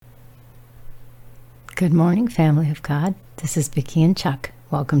Good morning, family of God. This is Vicki and Chuck.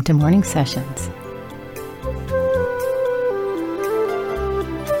 Welcome to Morning Sessions.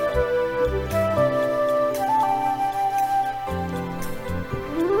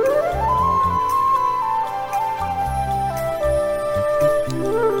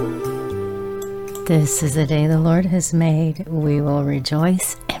 This is the day the Lord has made. We will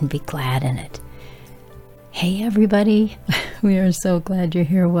rejoice and be glad in it. Hey, everybody. We are so glad you're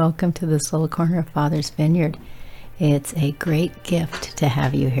here. Welcome to this little corner of Father's Vineyard. It's a great gift to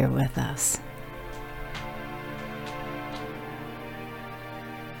have you here with us.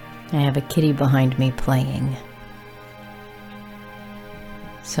 I have a kitty behind me playing.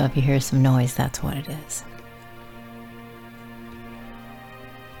 So if you hear some noise, that's what it is.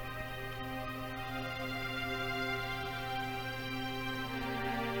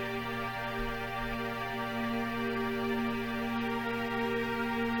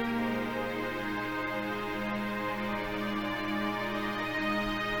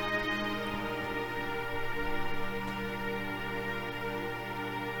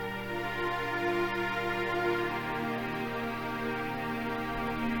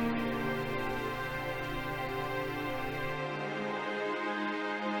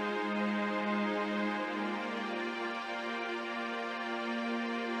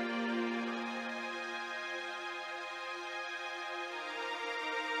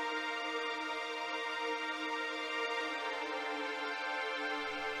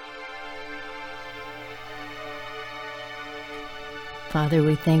 Father,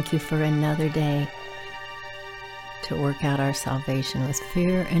 we thank you for another day to work out our salvation with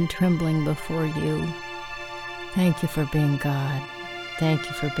fear and trembling before you. Thank you for being God. Thank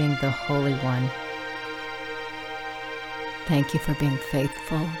you for being the Holy One. Thank you for being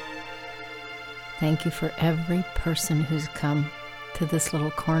faithful. Thank you for every person who's come to this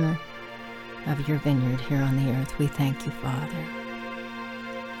little corner of your vineyard here on the earth. We thank you, Father.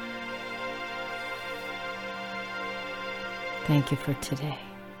 Thank you for today.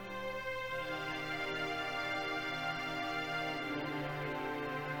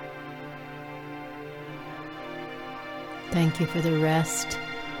 Thank you for the rest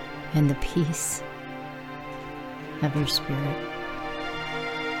and the peace of your Spirit.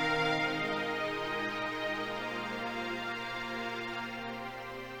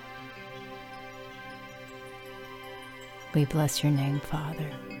 We bless your name, Father.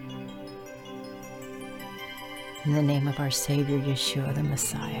 In the name of our Savior, Yeshua the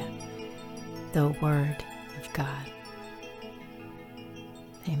Messiah, the Word of God.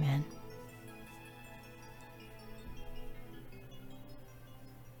 Amen.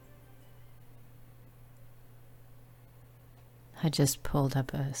 I just pulled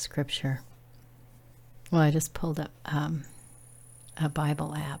up a scripture. Well, I just pulled up a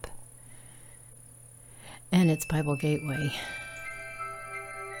Bible app. And it's Bible Gateway.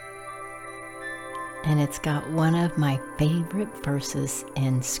 And it's got one of my favorite verses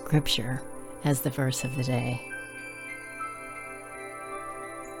in Scripture as the verse of the day.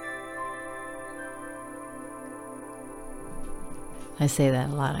 I say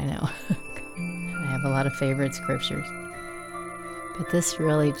that a lot, I know. I have a lot of favorite scriptures. But this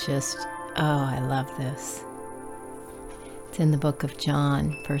really just, I love this. It's in the book of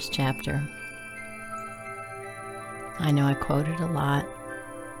John, first chapter. I know I quote it a lot.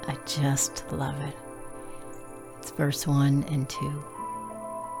 I just love it. It's verse 1 and 2.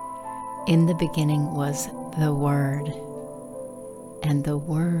 In the beginning was the Word, and the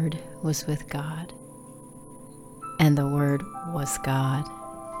Word was with God, and the Word was God.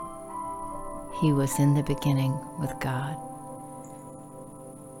 He was in the beginning with God.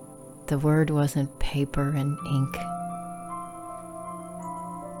 The Word wasn't paper and ink.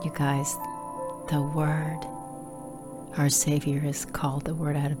 You guys, the Word, our Savior is called the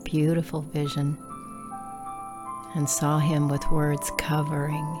Word. I had a beautiful vision and saw him with words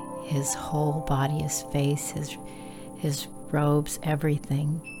covering his whole body, his face, his robes,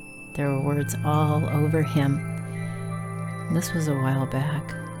 everything. There were words all over him. And this was a while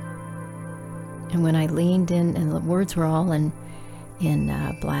back. And when I leaned in, and the words were all in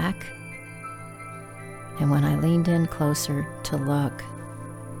black, and when I leaned in closer to look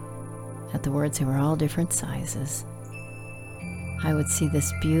at the words, they were all different sizes. I would see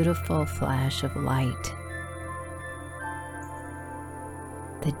this beautiful flash of light.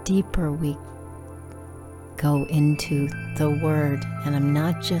 The deeper we go into the Word, and I'm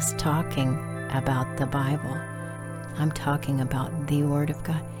not just talking about the Bible, I'm talking about the Word of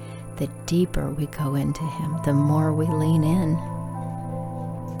God. The deeper we go into Him, the more we lean in,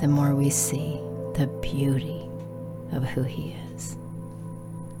 the more we see the beauty of who He is.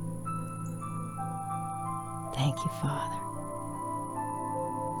 Thank you, Father.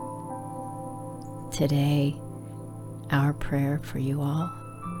 Today, our prayer for you all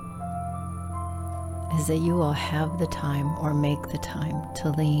is that you will have the time or make the time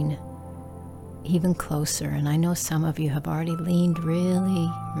to lean even closer. And I know some of you have already leaned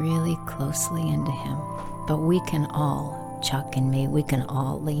really, really closely into Him. But we can all, Chuck and me, we can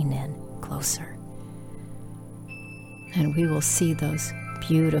all lean in closer. And we will see those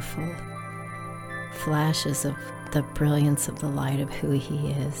beautiful flashes of the brilliance of the light of who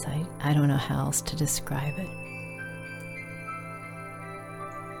He is. I don't know how else to describe it.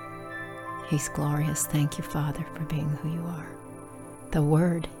 He's glorious. Thank you, Father, for being who you are. The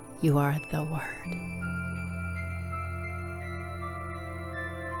Word, you are the Word.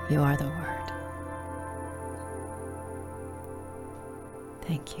 You are the Word.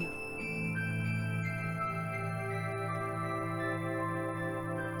 Thank you.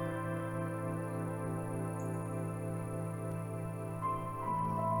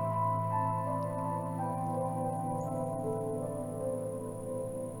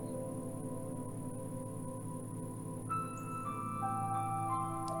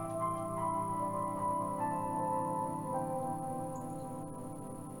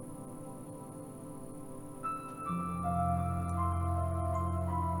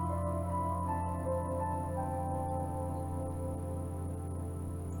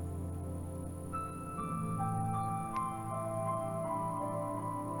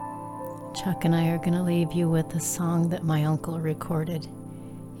 Chuck and I are going to leave you with a song that my uncle recorded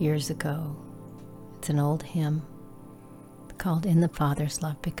years ago. It's an old hymn called In the Father's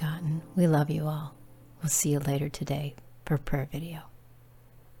Love Begotten. We love you all. We'll see you later today for prayer video.